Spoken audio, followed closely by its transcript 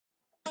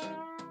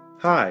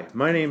Hi,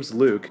 my name's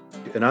Luke,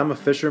 and I'm a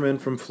fisherman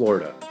from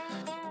Florida.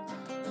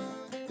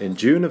 In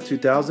June of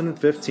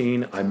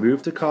 2015, I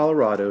moved to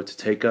Colorado to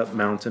take up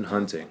mountain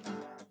hunting.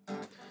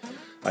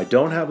 I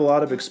don't have a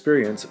lot of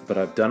experience, but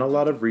I've done a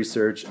lot of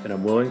research and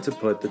I'm willing to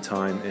put the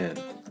time in.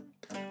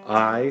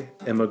 I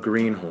am a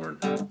greenhorn.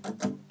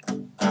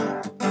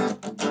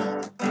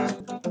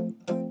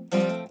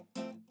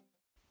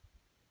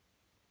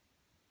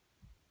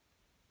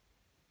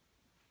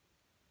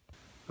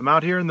 I'm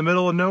out here in the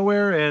middle of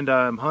nowhere and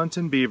I'm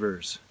hunting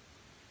beavers.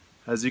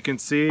 As you can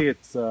see,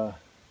 it's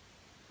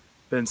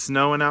been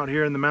snowing out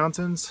here in the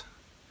mountains.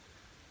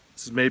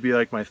 This is maybe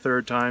like my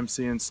third time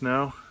seeing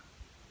snow.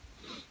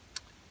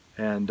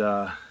 And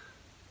got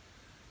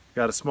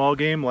a small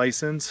game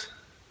license.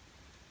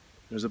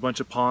 There's a bunch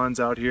of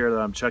ponds out here that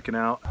I'm checking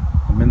out.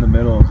 I'm in the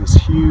middle of this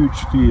huge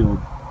field.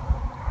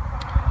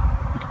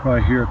 You can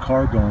probably hear a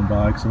car going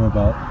by because I'm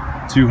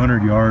about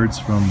 200 yards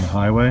from the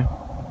highway.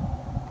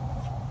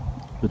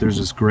 But there's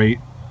this great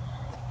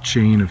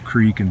chain of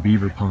creek and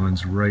beaver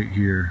ponds right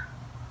here.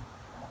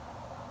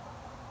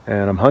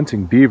 And I'm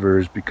hunting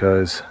beavers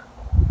because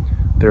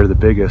they're the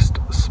biggest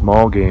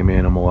small game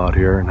animal out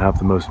here and have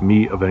the most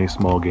meat of any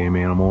small game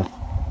animal.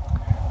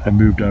 I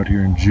moved out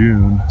here in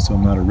June, so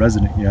I'm not a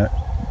resident yet,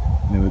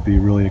 and it would be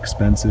really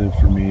expensive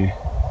for me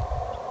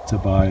to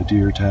buy a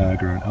deer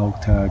tag or an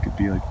elk tag. It'd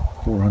be like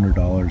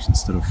 $400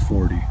 instead of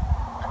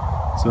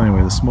 $40. So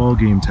anyway, the small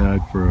game tag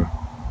for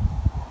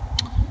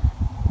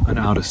an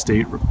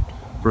out-of-state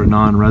for a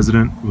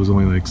non-resident was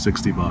only like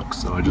 60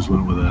 bucks, so I just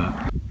went with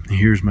that.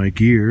 Here's my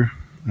gear.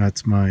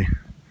 That's my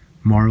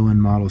Marlin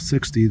Model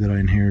 60 that I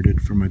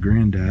inherited from my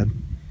granddad.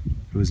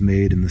 It was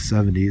made in the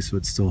 70s, so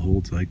it still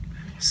holds like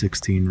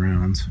 16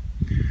 rounds.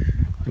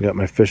 I got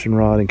my fishing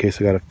rod in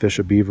case I gotta fish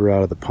a beaver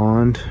out of the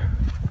pond.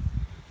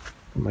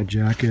 My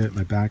jacket,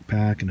 my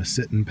backpack, and a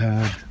sitting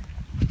pad.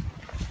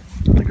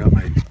 I got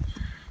my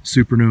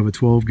Supernova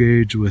 12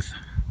 gauge with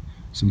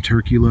some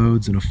turkey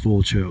loads and a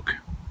full choke.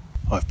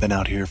 I've been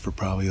out here for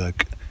probably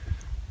like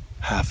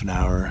half an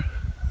hour.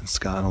 It's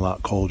gotten a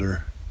lot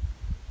colder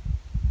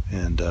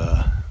and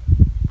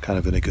kind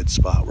of in a good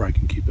spot where I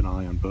can keep an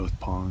eye on both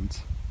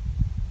ponds.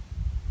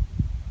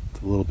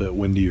 It's a little bit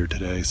windier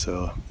today,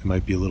 so it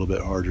might be a little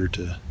bit harder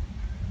to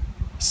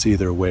see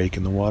their wake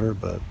in the water,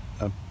 but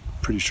I'm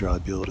pretty sure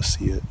I'd be able to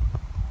see it.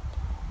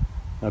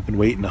 I've been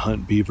waiting to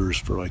hunt beavers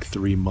for like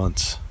 3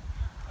 months.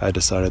 I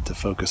decided to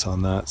focus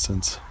on that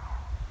since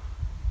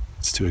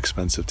it's too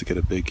expensive to get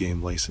a big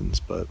game license,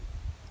 but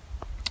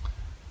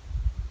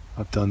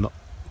I've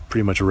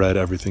pretty much read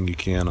everything you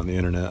can on the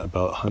internet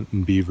about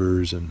hunting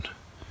beavers and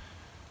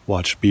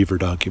watched beaver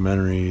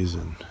documentaries,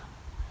 and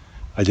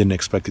I didn't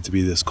expect it to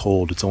be this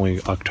cold. It's only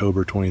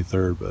October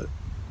 23rd, but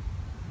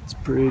it's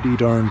pretty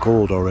darn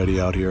cold already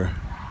out here.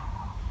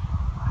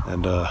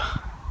 And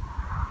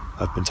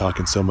I've been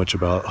talking so much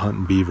about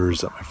hunting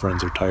beavers that my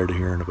friends are tired of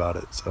hearing about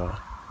it, so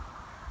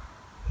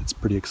it's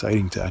pretty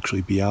exciting to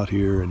actually be out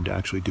here and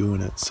actually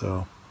doing it.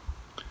 So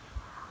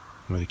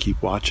I'm going to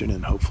keep watching,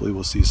 and hopefully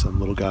we'll see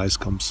some little guys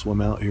come swim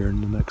out here in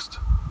the next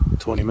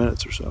 20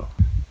 minutes or so.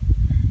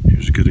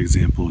 Here's a good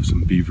example of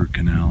some beaver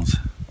canals.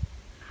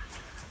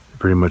 They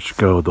pretty much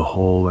go the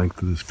whole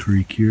length of this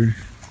creek here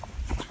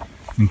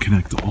and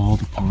connect all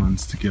the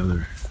ponds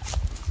together.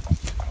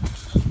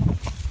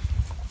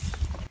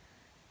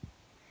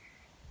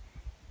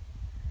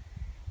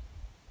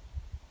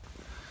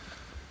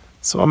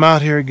 So I'm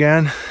out here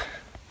again.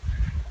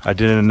 I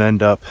didn't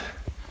end up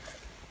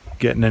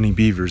getting any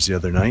beavers the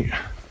other night.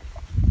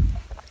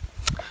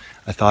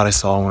 I thought I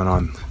saw one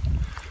on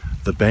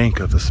the bank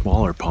of the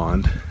smaller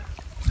pond,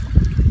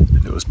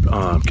 and it was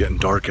getting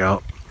dark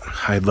out.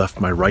 I had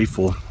left my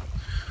rifle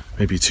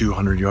maybe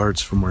 200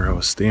 yards from where I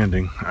was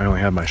standing. I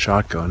only had my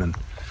shotgun, and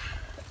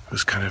it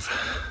was kind of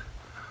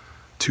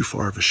too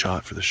far of a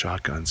shot for the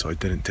shotgun, so I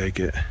didn't take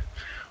it.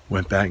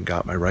 Went back and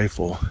got my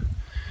rifle,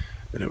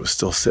 and it was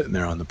still sitting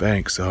there on the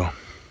bank, so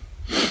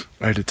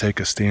I had to take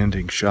a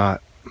standing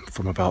shot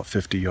from about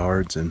 50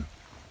 yards, and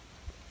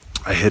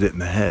I hit it in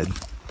the head.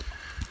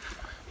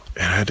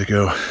 And I had to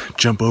go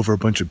jump over a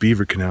bunch of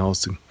beaver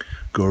canals and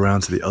go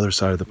around to the other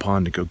side of the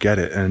pond to go get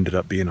it. It ended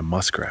up being a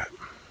muskrat,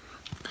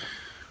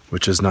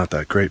 which is not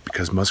that great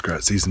because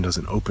muskrat season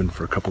doesn't open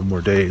for a couple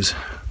more days.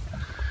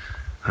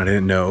 I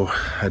didn't know,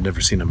 I'd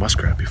never seen a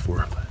muskrat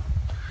before, but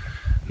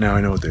now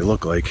I know what they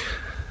look like.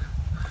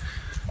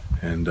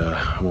 And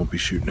I won't be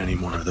shooting any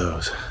more of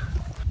those.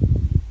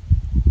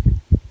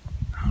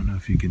 I don't know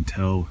if you can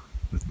tell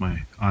with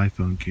my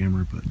iPhone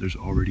camera, but there's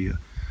already a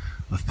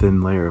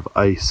thin layer of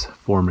ice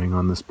forming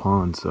on this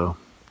pond, so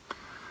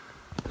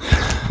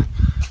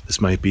this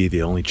might be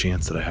the only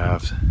chance that I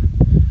have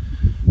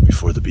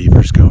before the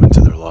beavers go into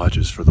their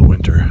lodges for the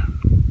winter.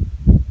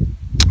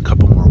 A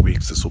couple more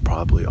weeks, this will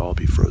probably all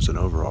be frozen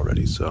over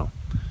already, so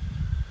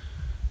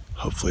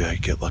hopefully I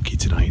get lucky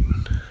tonight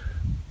and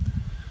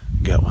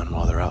get one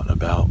while they're out and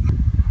about.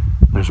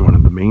 There's one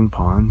of the main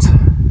ponds,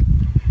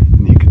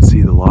 and you can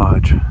see the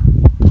lodge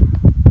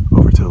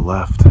over to the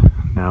left.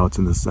 Now it's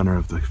in the center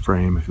of the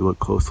frame if you look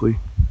closely.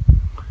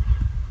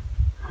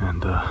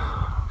 and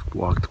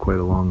walked quite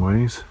a long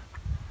ways.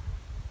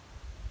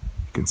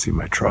 You can see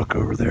my truck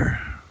over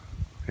there,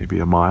 maybe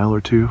a mile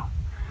or two.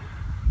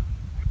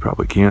 You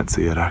probably can't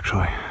see it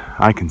actually.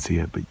 I can see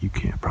it, but you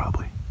can't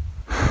probably.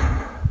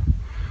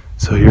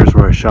 So here's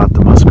where I shot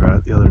the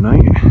muskrat the other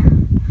night.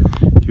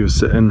 He was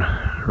sitting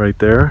right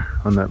there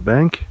on that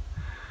bank,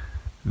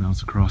 and I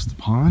was across the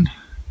pond,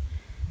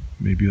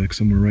 maybe like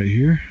somewhere right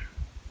here.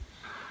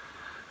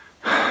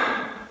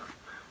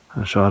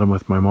 I shot him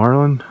with my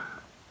marlin,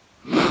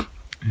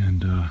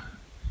 and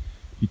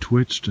he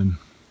twitched and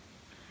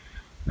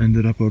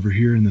ended up over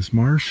here in this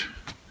marsh.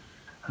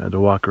 I had to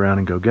walk around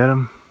and go get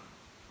him.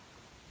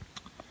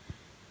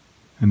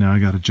 And now I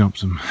gotta jump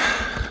some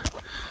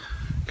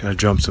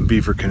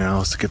beaver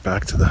canals to get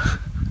back to the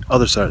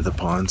other side of the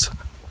ponds.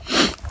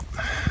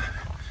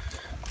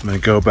 I'm gonna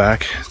go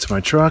back to my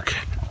truck,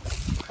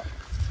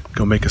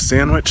 go make a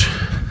sandwich,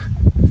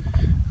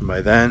 and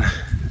by then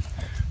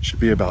should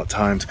be about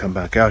time to come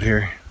back out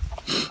here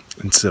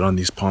and sit on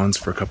these ponds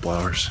for a couple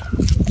hours.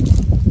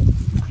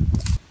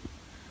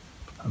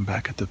 I'm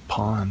back at the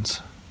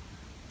ponds,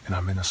 and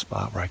I'm in a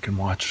spot where I can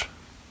watch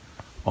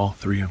all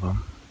three of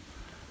them.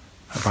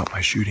 I brought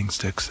my shooting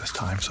sticks this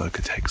time so I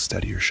could take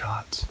steadier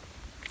shots.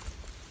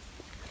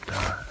 And,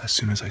 as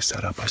soon as I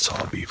set up, I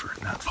saw a beaver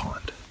in that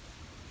pond.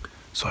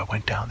 So I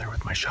went down there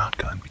with my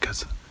shotgun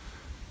because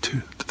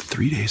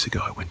 3 days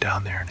ago I went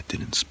down there and it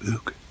didn't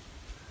spook.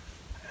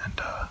 And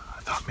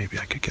I thought maybe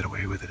I could get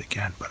away with it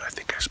again, but I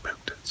think I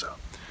spooked it. So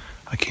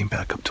I came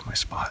back up to my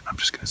spot, and I'm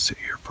just gonna sit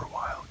here for a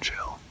while,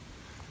 chill,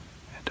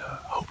 and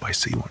hope I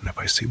see one. And if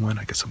I see one,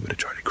 I guess I'm gonna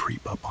try to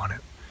creep up on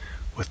it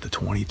with the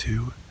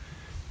 22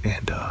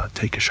 and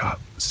take a shot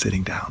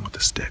sitting down with the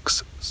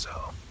sticks.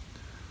 So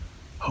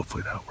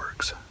hopefully that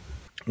works.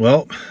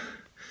 Well,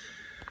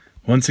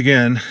 once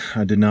again,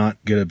 I did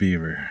not get a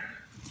beaver.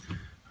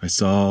 I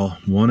saw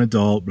one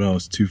adult, but I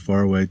was too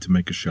far away to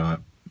make a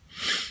shot,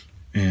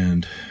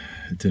 and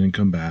it didn't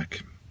come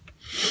back.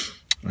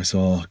 I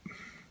saw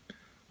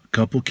a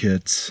couple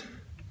kits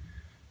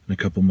and a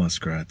couple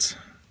muskrats.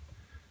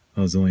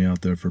 I was only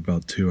out there for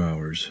about 2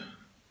 hours.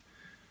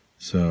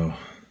 So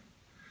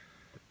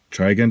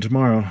try again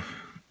tomorrow.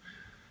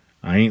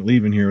 I ain't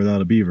leaving here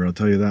without a beaver, I'll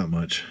tell you that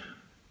much.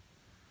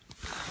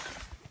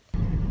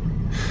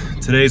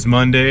 Today's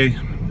Monday,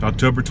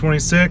 October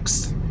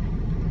 26th.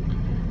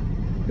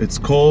 It's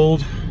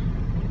cold,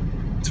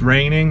 it's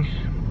raining,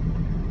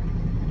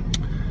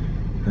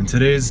 and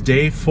today's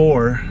day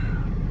 4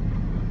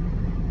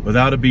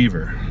 without a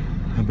beaver.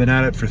 I've been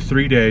at it for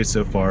 3 days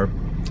so far,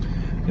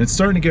 and it's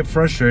starting to get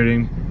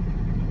frustrating,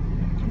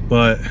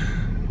 but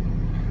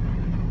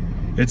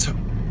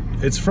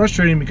it's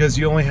frustrating because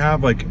you only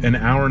have like an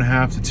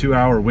 1.5 to 2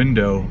 hour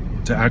window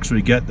to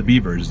actually get the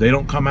beavers. They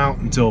don't come out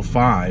until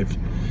 5,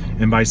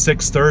 and by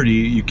 6:30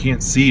 you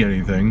can't see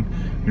anything.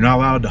 You're not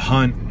allowed to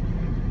hunt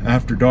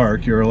after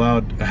dark. You're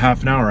allowed a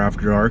half an hour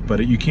after dark,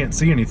 but you can't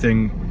see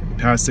anything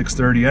past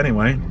 6:30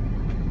 anyway.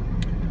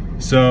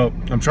 So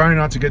I'm trying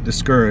not to get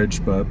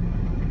discouraged, but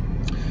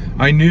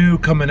I knew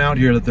coming out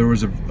here that there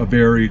was a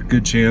very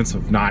good chance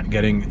of not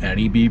getting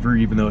any beaver,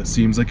 even though it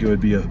seems like it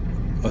would be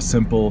a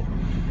simple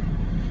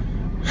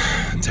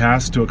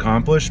task to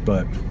accomplish.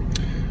 But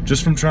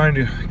just from trying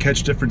to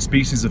catch different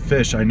species of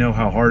fish, I know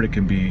how hard it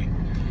can be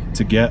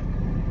to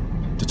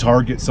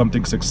target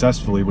something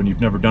successfully when you've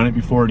never done it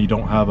before and you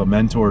don't have a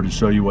mentor to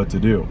show you what to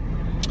do.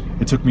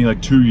 It took me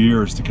like 2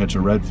 years to catch a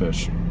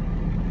redfish,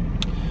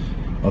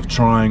 of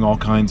trying all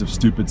kinds of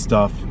stupid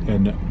stuff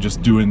and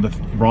just doing the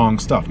wrong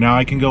stuff. Now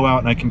I can go out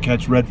and I can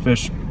catch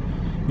redfish,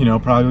 you know,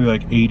 probably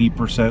like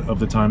 80% of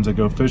the times I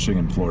go fishing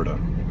in Florida.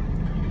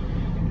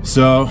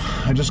 So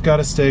I just got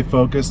to stay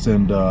focused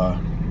and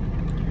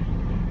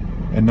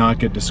not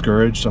get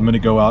discouraged. I'm gonna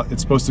go out.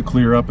 It's supposed to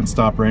clear up and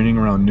stop raining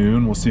around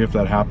noon. We'll see if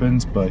that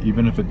happens, but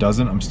even if it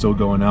doesn't, I'm still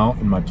going out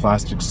in my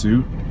plastic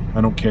suit.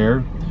 I don't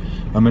care.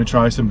 I'm gonna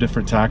try some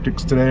different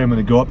tactics today. I'm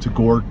gonna go up to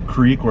Gore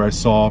Creek where I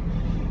saw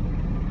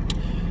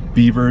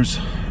beavers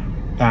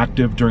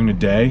active during the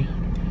day.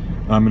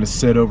 I'm gonna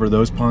sit over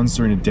those ponds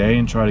during the day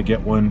and try to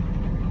get one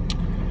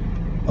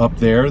up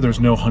there. There's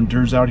no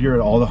hunters out here.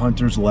 All the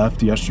hunters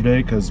left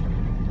yesterday because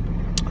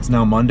it's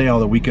now Monday. All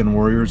the weekend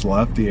warriors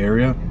left the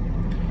area.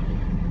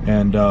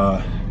 And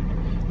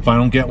if I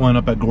don't get one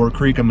up at Gore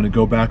Creek, I'm going to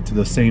go back to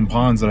the same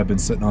ponds that I've been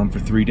sitting on for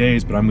 3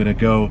 days, but I'm going to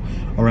go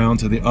around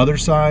to the other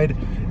side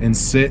and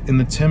sit in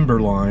the timber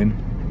line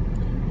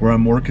where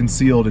I'm more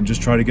concealed and just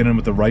try to get in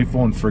with the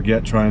rifle and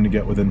forget trying to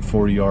get within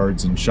 40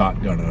 yards and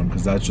shotgun them,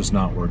 because that's just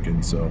not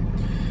working. So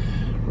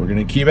we're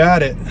going to keep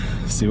at it,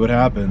 see what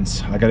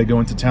happens. I got to go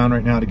into town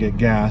right now to get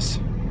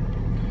gas,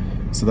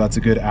 so that's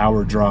a good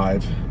hour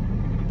drive,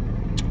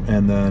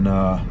 and then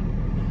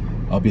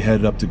I'll be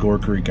headed up to Gore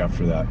Creek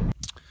after that.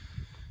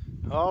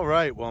 All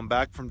right, well, I'm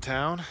back from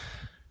town.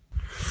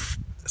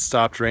 It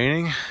stopped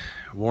raining,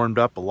 warmed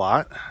up a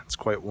lot. It's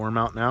quite warm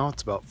out now.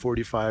 It's about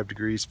 45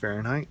 degrees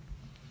Fahrenheit.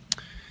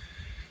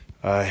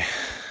 I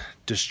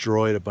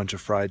destroyed a bunch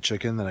of fried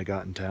chicken that I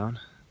got in town.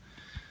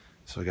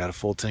 So I got a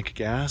full tank of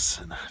gas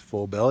and a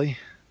full belly.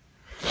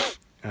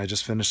 I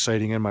just finished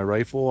sighting in my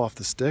rifle off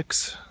the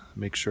sticks,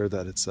 make sure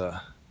that it's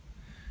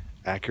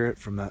accurate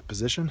from that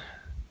position.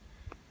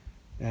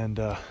 And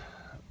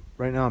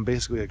right now I'm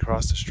basically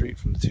across the street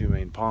from the two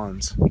main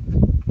ponds. You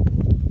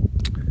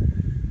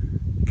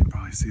can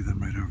probably see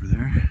them right over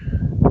there.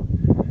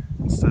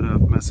 Instead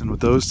of messing with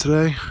those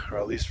today, or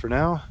at least for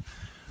now,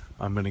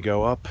 I'm gonna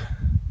go up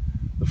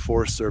the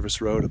Forest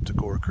Service road up to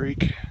Gore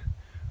Creek,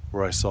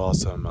 where I saw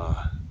some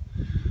a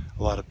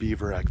lot of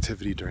beaver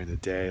activity during the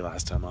day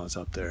last time I was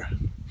up there.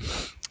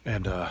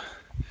 And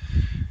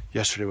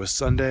yesterday was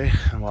Sunday,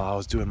 and while I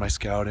was doing my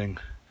scouting,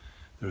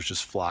 there was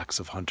just flocks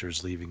of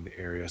hunters leaving the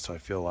area, so I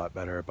feel a lot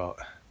better about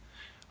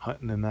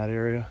hunting in that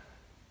area.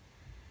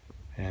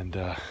 And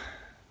I'm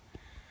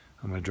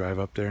gonna drive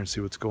up there and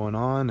see what's going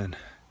on, and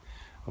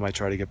I might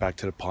try to get back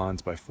to the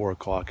ponds by 4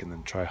 o'clock and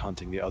then try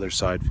hunting the other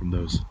side from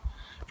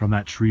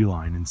that tree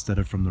line instead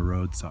of from the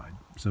roadside.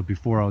 So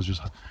before I was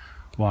just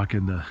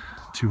walking the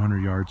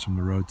 200 yards from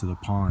the road to the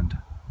pond,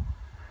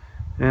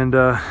 and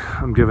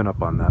I'm giving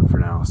up on that for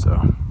now.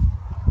 So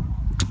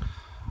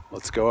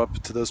let's go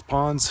up to those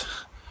ponds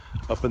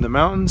up in the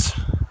mountains,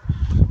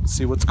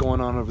 see what's going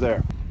on over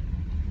there.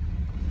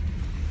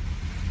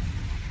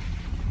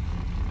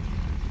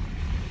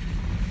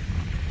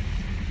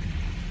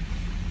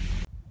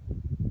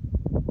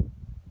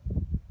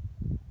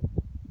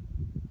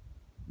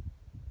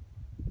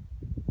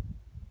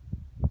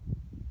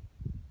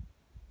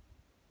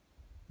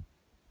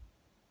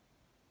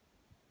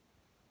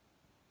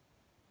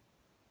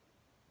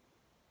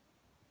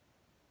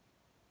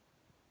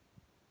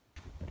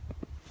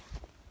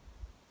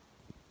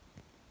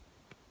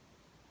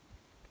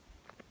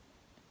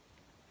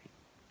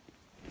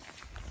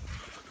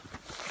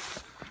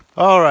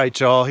 All right,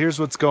 y'all, here's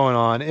what's going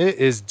on. It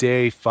is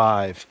day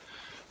 5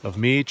 of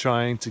me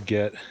trying to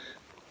get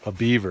a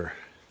beaver,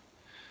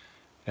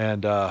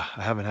 and I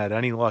haven't had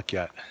any luck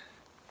yet.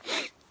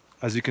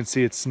 As you can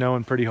see, it's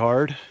snowing pretty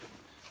hard.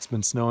 It's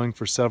been snowing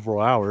for several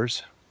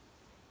hours.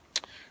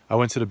 I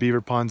went to the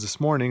beaver ponds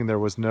this morning and there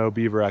was no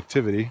beaver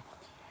activity.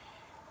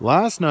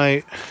 Last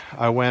night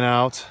I went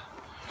out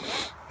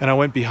and I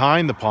went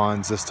behind the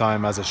ponds this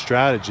time as a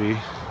strategy,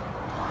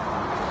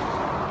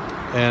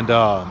 and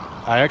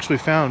I actually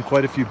found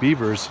quite a few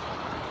beavers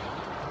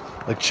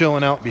like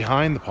chilling out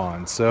behind the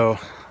pond. So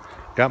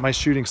got my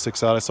shooting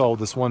sticks out. I saw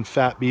this one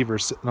fat beaver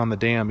sitting on the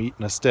dam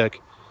eating a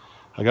stick.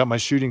 I got my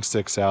shooting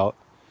sticks out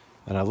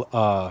and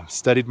I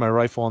steadied my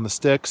rifle on the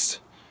sticks,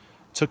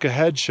 took a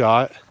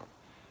headshot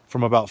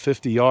from about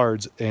 50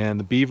 yards, and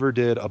the beaver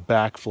did a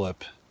backflip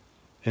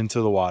into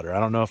the water. I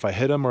don't know if I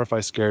hit him or if I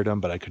scared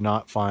him, but I could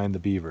not find the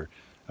beaver.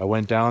 I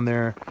went down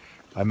there,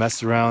 I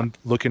messed around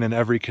looking in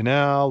every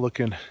canal,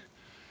 looking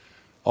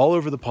all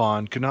over the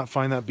pond, could not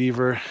find that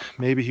beaver.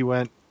 Maybe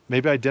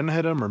I didn't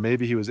hit him, or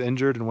maybe he was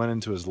injured and went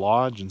into his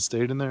lodge and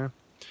stayed in there.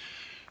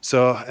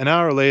 So an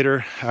hour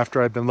later,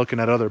 after I'd been looking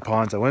at other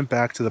ponds, I went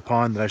back to the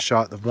pond that I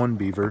shot the one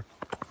beaver,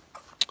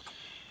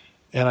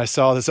 and I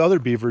saw this other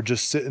beaver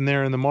just sitting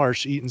there in the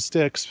marsh eating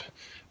sticks,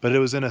 but it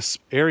was in an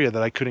area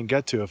that I couldn't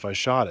get to if I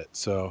shot it.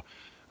 So,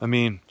 I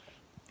mean,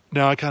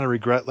 now I kind of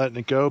regret letting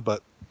it go,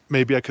 but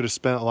maybe I could have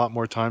spent a lot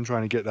more time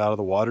trying to get it out of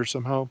the water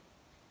somehow.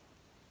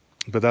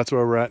 But that's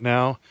where we're at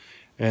now,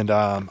 and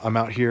I'm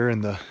out here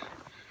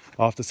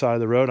off the side of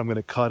the road. I'm going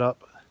to cut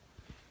up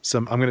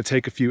I'm going to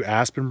take a few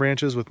aspen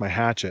branches with my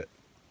hatchet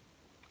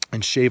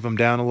and shave them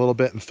down a little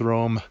bit and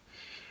throw them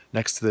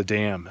next to the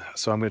dam.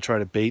 So I'm going to try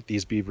to bait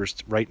these beavers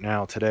right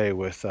now today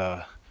with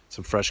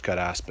some fresh cut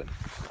aspen.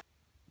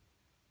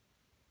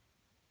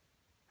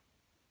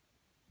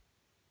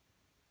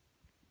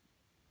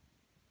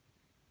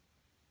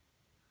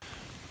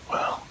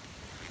 Well,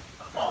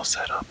 I'm all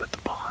set up at the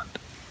pond.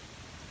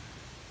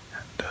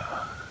 And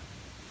I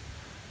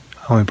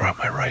only brought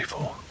my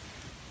rifle.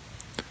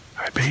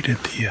 I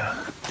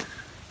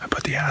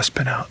put the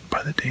aspen out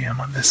by the dam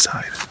on this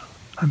side.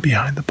 I'm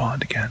behind the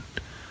pond again.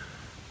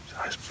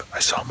 I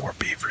saw more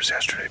beavers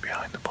yesterday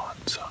behind the pond,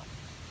 so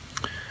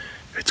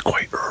it's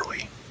quite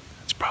early.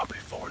 It's probably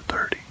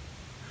 4:30.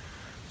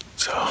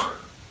 So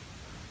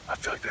I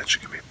feel like that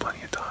should give me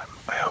plenty of time.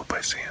 I hope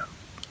I see them.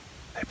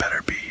 They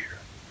better be here.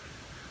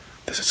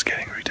 This is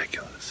getting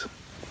ridiculous.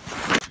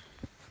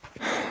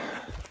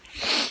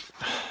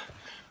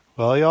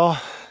 Well, y'all,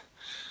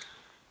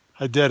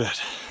 I did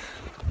it.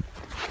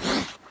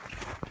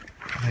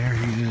 There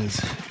he is,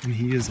 and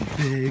he is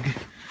a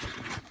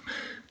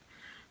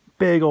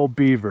big old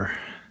beaver.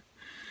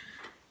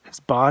 His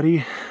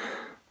body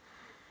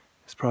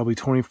is probably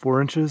 24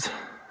 inches,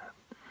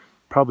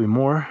 probably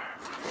more.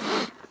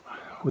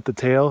 With the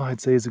tail,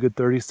 I'd say he's a good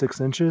 36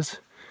 inches.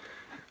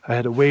 I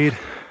had to wade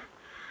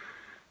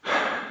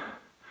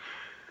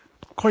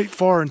quite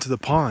far into the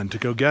pond to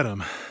go get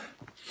him.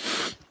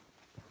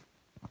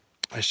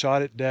 I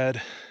shot it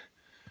dead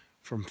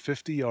from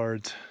 50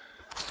 yards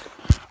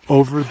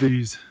over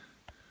these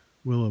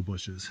willow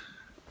bushes.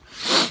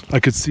 I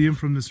could see him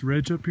from this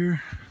ridge up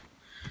here,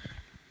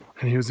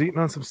 and he was eating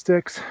on some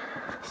sticks.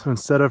 So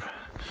instead of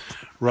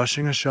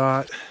rushing a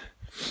shot,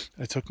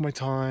 I took my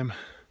time,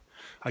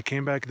 I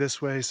came back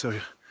this way so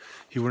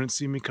he wouldn't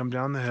see me come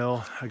down the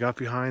hill. I got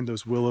behind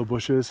those willow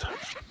bushes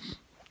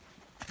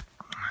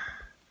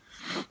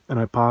and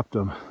I popped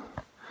him.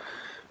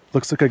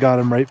 Looks like I got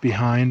him right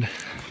behind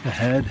the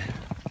head.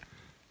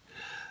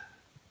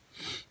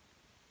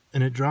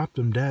 And it dropped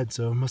him dead,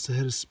 so it must have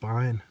hit his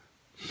spine.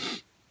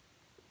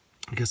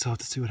 I guess I'll have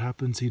to see what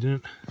happens. He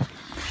didn't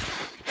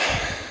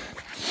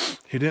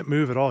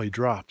move at all. He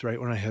dropped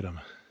right when I hit him.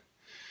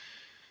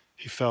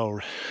 He fell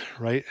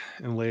right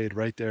and laid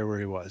right there where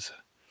he was.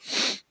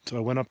 So I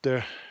went up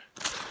there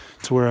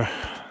to where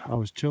I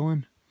was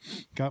chilling,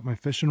 got my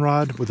fishing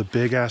rod with a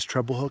big ass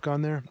treble hook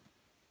on there.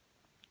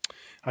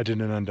 I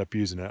didn't end up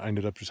using it. I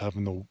ended up just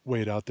having to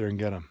wait out there and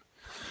get him.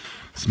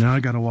 So now I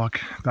gotta walk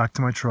back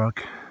to my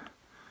truck,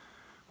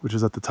 which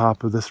is at the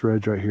top of this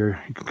ridge right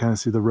here. You can kind of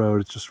see the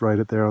road. It's just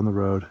right there on the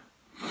road.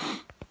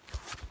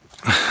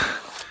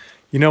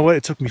 You know what?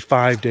 It took me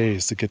 5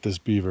 days to get this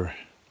beaver.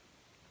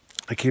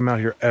 I came out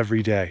here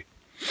every day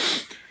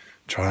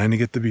trying to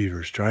get the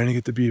beavers,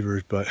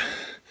 but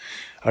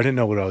I didn't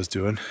know what I was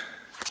doing.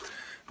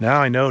 Now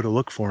I know to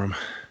look for them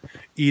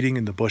eating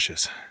in the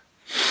bushes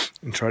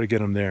and try to get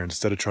them there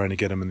instead of trying to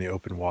get them in the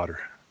open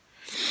water.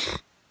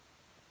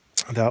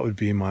 That would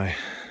be my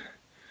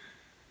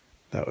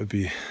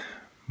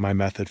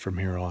method from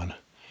here on.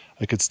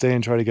 I could stay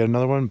and try to get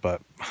another one,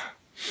 but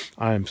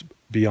I am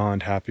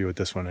beyond happy with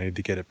this one. I need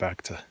to get it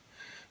back to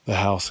the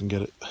house and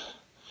get it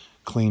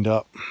cleaned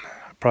up.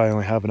 I probably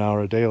only have an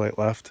hour of daylight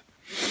left,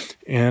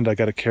 and I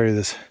got to carry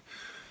this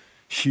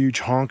huge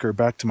honker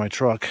back to my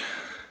truck.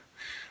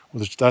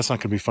 Well, that's not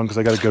going to be fun because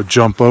I got to go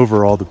jump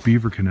over all the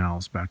beaver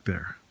canals back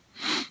there.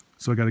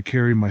 So I got to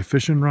carry my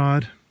fishing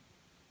rod,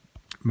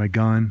 my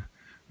gun,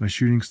 my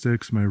shooting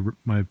sticks,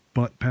 my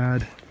butt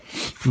pad,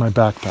 my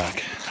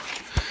backpack.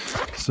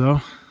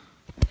 So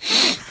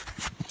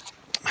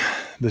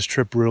this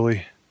trip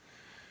really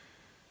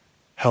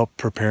helped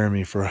prepare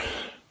me for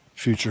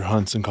future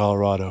hunts in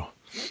Colorado.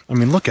 I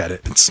mean, look at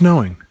it. It's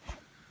snowing.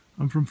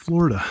 I'm from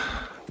Florida.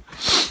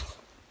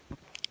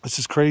 This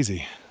is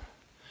crazy.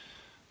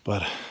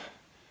 But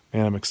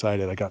man, I'm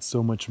excited. I got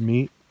so much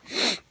meat.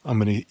 I'm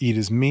going to eat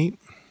his meat.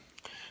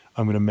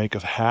 I'm going to make a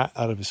hat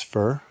out of his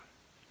fur.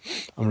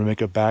 I'm going to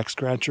make a back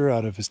scratcher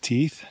out of his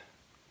teeth.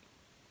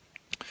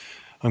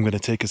 I'm going to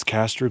take his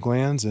castor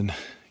glands and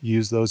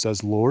use those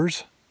as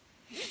lures.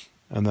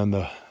 And then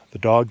the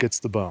dog gets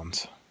the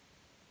bones.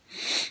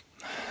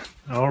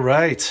 All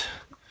right.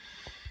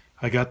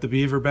 I got the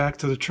beaver back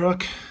to the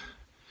truck.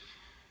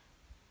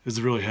 It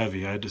was really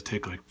heavy. I had to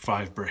take like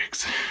 5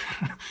 breaks.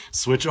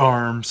 Switch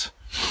arms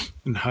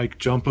and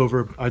jump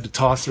over. I had to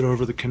toss it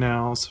over the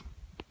canals.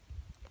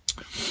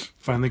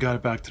 Finally got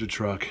it back to the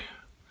truck.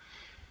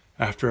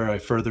 After I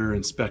further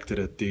inspected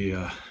it,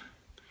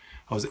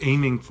 I was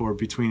aiming for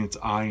between its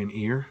eye and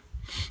ear,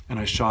 and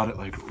I shot it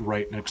like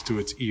right next to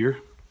its ear.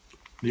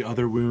 The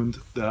other wound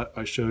that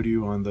I showed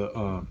you on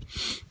the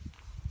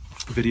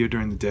video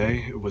during the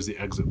day, it was the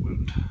exit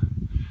wound.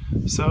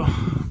 So,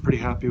 pretty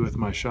happy with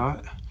my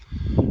shot.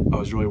 I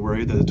was really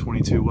worried that the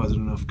 22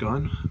 wasn't enough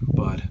gun,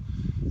 but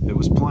it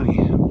was plenty.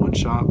 1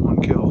 shot,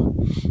 1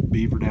 kill.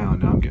 Beaver down.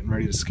 Now I'm getting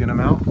ready to skin him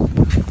out.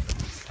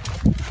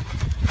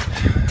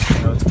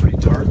 Now it's pretty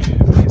dark.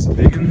 These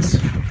big ones.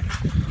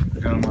 I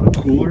got him on a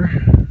cooler.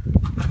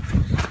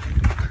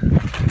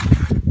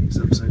 He's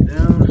upside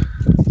down.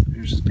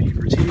 Here's his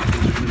beaver teeth.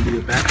 These are going to be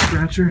a back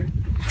scratcher.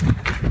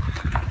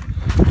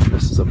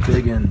 This is a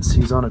big ends.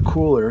 He's on a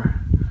cooler.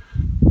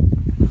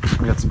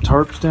 I got some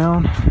tarps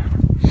down.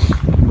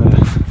 I'm going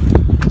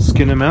to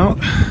skin him out.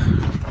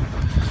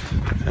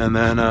 And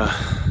then I'll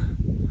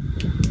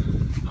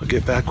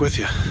get back with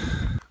you.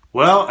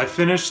 Well, I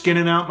finished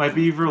skinning out my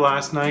beaver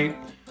last night.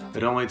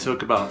 It only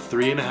took about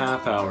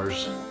 3.5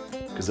 hours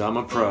because I'm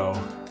a pro.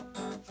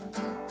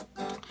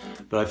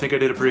 But I think I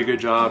did a pretty good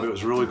job. It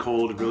was really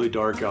cold, really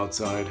dark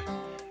outside.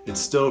 It's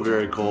still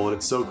very cold.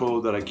 It's so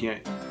cold that I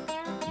can't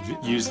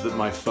use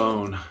my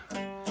phone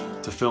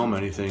to film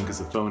anything because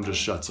the phone just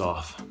shuts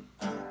off.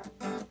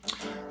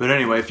 But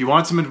anyway, if you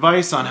want some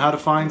advice on how to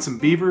find some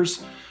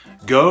beavers,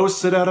 go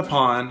sit at a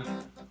pond,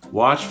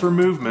 watch for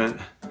movement,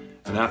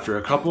 and after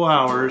a couple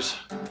hours,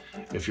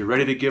 if you're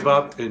ready to give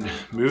up and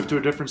move to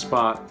a different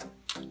spot,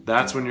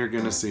 that's when you're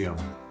gonna see them.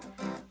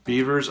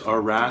 Beavers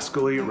are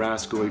rascally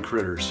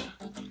critters.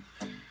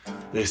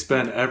 They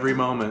spend every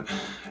moment,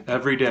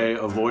 every day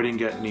avoiding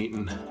getting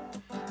eaten,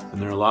 and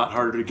they're a lot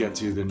harder to get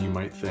to than you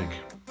might think.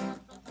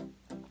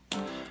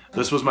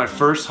 This was my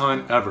first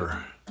hunt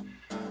ever.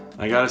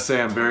 I gotta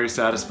say I'm very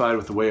satisfied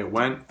with the way it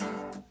went.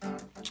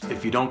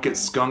 If you don't get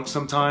skunked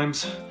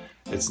sometimes,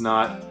 it's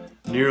not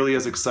nearly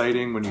as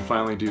exciting when you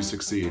finally do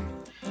succeed.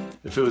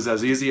 If it was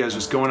as easy as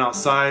just going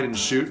outside and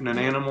shooting an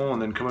animal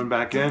and then coming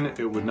back in,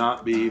 it would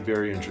not be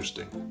very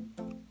interesting.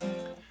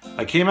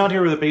 I came out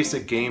here with a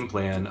basic game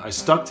plan. I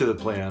stuck to the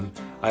plan.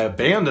 I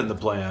abandoned the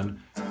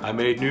plan. I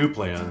made new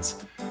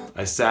plans.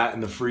 I sat in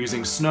the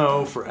freezing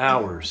snow for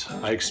hours.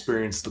 I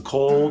experienced the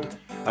cold.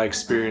 I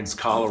experienced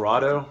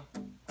Colorado.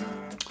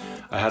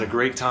 I had a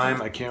great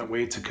time. I can't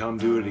wait to come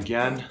do it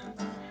again.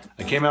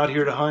 I came out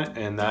here to hunt,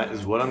 and that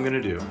is what I'm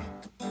gonna do.